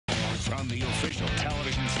From the official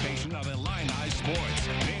television station of Illini Sports,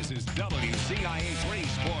 this is WCIA 3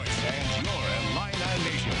 Sports and your Illini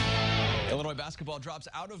Nation. Illinois basketball drops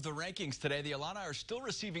out of the rankings today. The Illini are still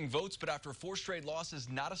receiving votes, but after 4 straight losses,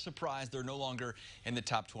 not a surprise, they're no longer in the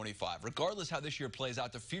top 25. Regardless how this year plays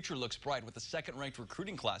out, the future looks bright with the second-ranked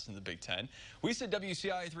recruiting class in the Big Ten. We sent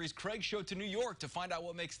WCIA 3's Craig Show to New York to find out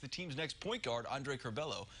what makes the team's next point guard, Andre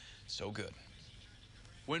Curbelo, so good.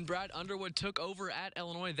 When Brad Underwood took over at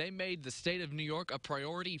Illinois, they made the state of New York a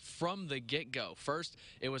priority from the get-go. First,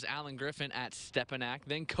 it was Alan Griffin at Stepinac,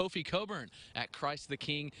 then Kofi Cockburn at Christ the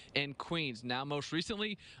King in Queens. Now, most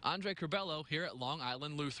recently, Andre Curbelo here at Long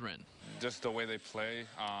Island Lutheran. Just the way they play,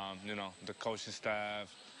 the coaching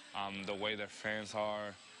staff, the way their fans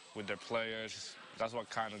are with their players, that's what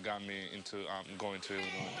kind of got me into going to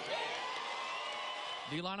Illinois.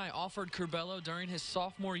 The Illini offered Curbelo during his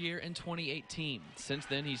sophomore year in 2018. Since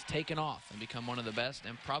then, he's taken off and become one of the best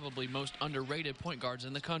and probably most underrated point guards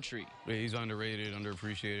in the country. He's underrated,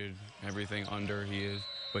 underappreciated, everything under he is,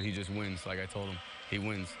 but he just wins. Like I told him, he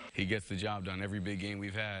wins. He gets the job done. Every big game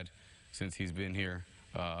we've had since he's been here,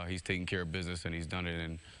 he's taken care of business, and he's done it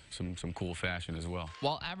in some cool fashion as well.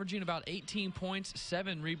 While averaging about 18 points,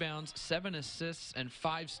 7 rebounds, 7 assists, and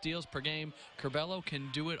 5 steals per game, Curbelo can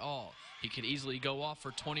do it all. He could easily go off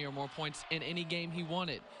for 20 or more points in any game he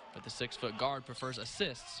wanted, but the 6-foot guard prefers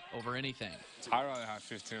assists over anything. I'd rather have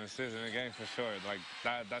 15 assists in a game for sure. Like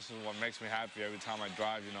that's just what makes me happy every time I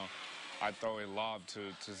drive. I throw a lob to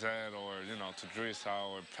Zed or to Drisa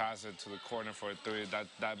or pass it to the corner for a 3.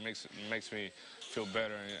 That makes me feel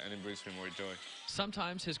better, and it brings me more joy.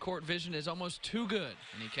 Sometimes his court vision is almost too good,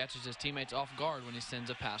 and he catches his teammates off guard when he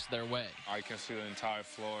sends a pass their way. I can see the entire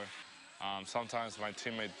floor. Sometimes my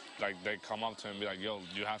teammates, they come up to me and be like, yo,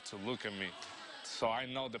 you have to look at me. So I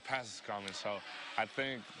know the pass is coming. So I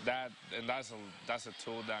think that's a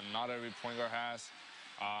tool that not every point guard has.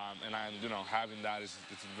 And having that is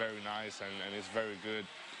very nice, and it's very good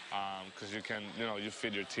because you can, you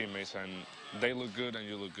feed your teammates, and they look good and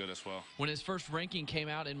you look good as well. When his first ranking came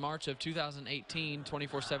out in March of 2018,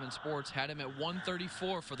 24/7 Sports had him at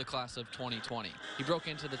 134 for the class of 2020. He broke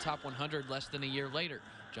into the top 100 less than a year later,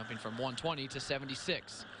 jumping from 120 to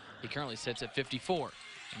 76. He currently sits at 54,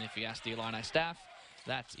 and if you ask the Illini staff,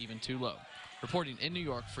 that's even too low. Reporting in New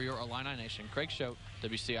York for your Illini Nation, Craig Show,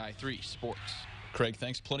 WCIA 3 Sports. Craig,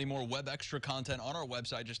 thanks. Plenty more web extra content on our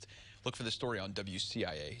website. Just look for the story on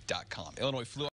WCIA.com. Illinois flew